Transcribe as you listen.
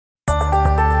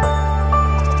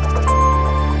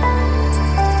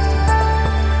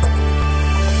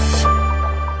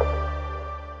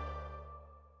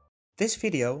This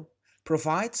video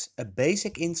provides a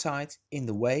basic insight in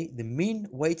the way the mean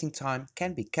waiting time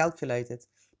can be calculated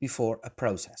before a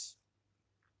process.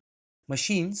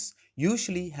 Machines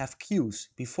usually have queues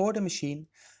before the machine,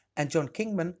 and John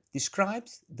Kingman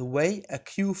described the way a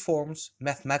queue forms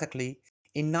mathematically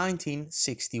in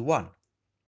 1961.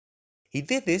 He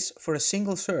did this for a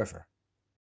single server,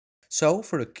 so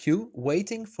for a queue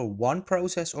waiting for one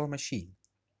process or machine.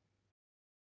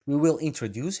 We will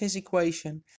introduce his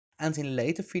equation, and in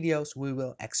later videos we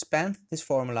will expand this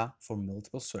formula for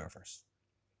multiple servers.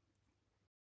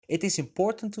 It is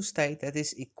important to state that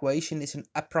this equation is an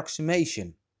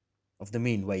approximation of the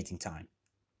mean waiting time.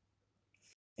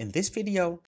 In this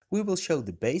video, we will show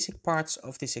the basic parts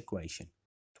of this equation.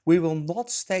 We will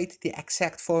not state the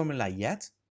exact formula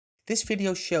yet. This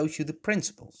video shows you the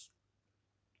principles.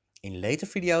 In later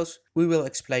videos, we will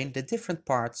explain the different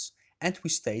parts and we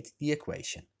state the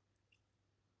equation.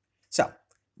 So,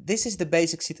 this is the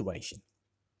basic situation.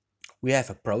 We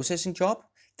have a processing job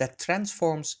that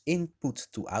transforms input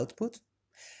to output,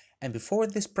 and before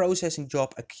this processing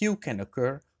job a queue can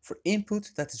occur for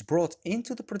input that is brought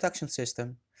into the production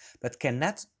system but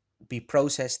cannot be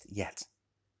processed yet.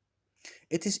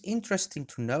 It is interesting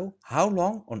to know how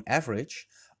long on average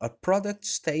a product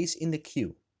stays in the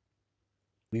queue.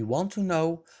 We want to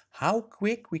know how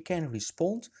quick we can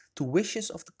respond to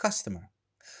wishes of the customer,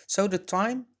 so the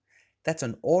time that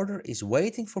an order is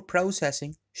waiting for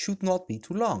processing should not be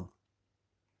too long.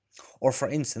 Or for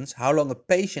instance, how long a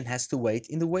patient has to wait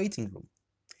in the waiting room.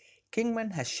 Kingman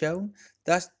has shown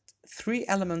that three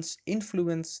elements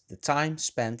influence the time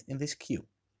spent in this queue.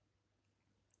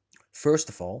 First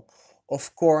of all,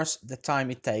 of course, the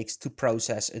time it takes to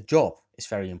process a job is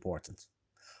very important.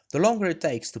 The longer it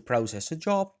takes to process a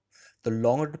job, the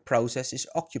longer the process is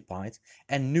occupied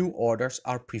and new orders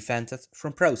are prevented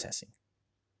from processing.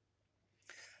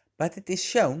 But it is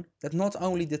shown that not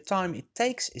only the time it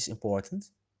takes is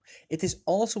important, it is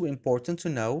also important to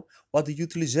know what the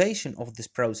utilization of this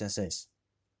process is.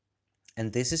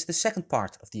 And this is the second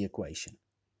part of the equation.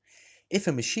 If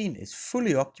a machine is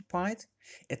fully occupied,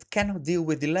 it cannot deal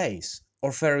with delays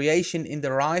or variation in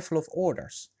the arrival of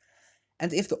orders.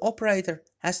 And if the operator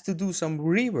has to do some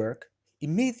rework,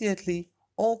 immediately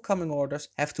all coming orders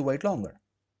have to wait longer.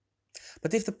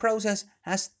 But if the process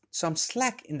has some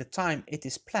slack in the time it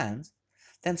is planned,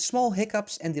 then small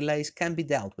hiccups and delays can be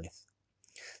dealt with.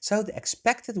 So the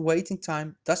expected waiting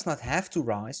time does not have to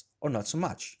rise or not so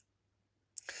much.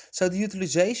 So the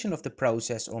utilization of the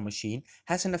process or machine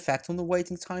has an effect on the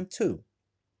waiting time too.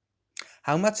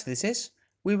 How much this is,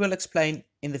 we will explain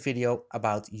in the video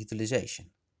about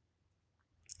utilization.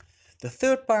 The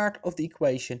third part of the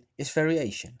equation is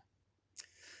variation.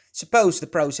 Suppose the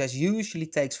process usually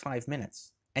takes 5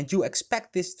 minutes, and you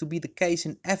expect this to be the case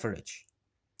in average.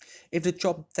 If the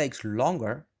job takes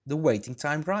longer, the waiting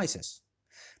time rises.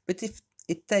 But if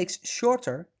it takes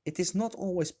shorter, it is not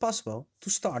always possible to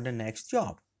start the next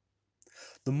job.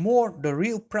 The more the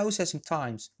real processing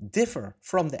times differ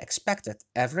from the expected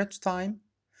average time,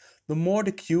 the more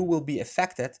the queue will be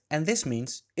affected, and this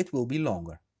means it will be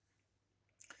longer.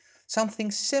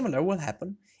 Something similar will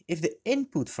happen if the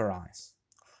input varies.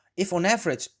 If on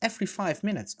average every 5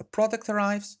 minutes a product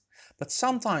arrives, but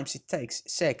sometimes it takes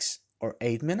 6 or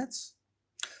 8 minutes,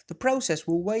 the process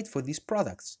will wait for these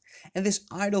products, and this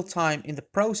idle time in the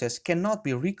process cannot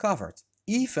be recovered,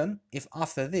 even if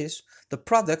after this the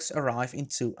products arrive in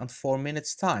 2 and 4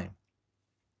 minutes time.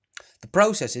 The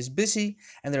process is busy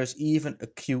and there is even a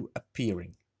queue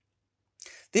appearing.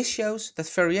 This shows that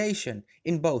variation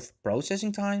in both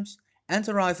processing times and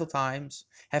arrival times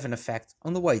have an effect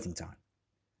on the waiting time.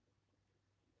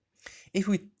 If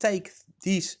we take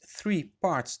these three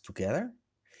parts together,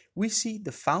 we see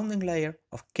the founding layer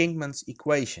of Kingman's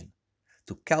equation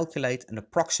to calculate an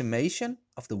approximation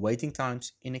of the waiting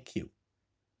times in a queue.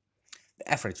 The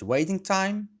average waiting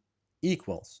time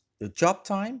equals the job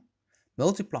time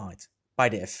multiplied by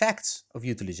the effects of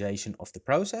utilization of the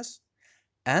process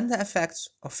and the effects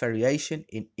of variation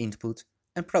in input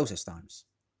and process times.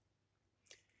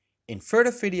 In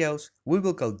further videos, we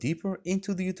will go deeper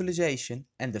into the utilization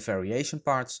and the variation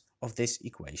parts of this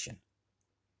equation.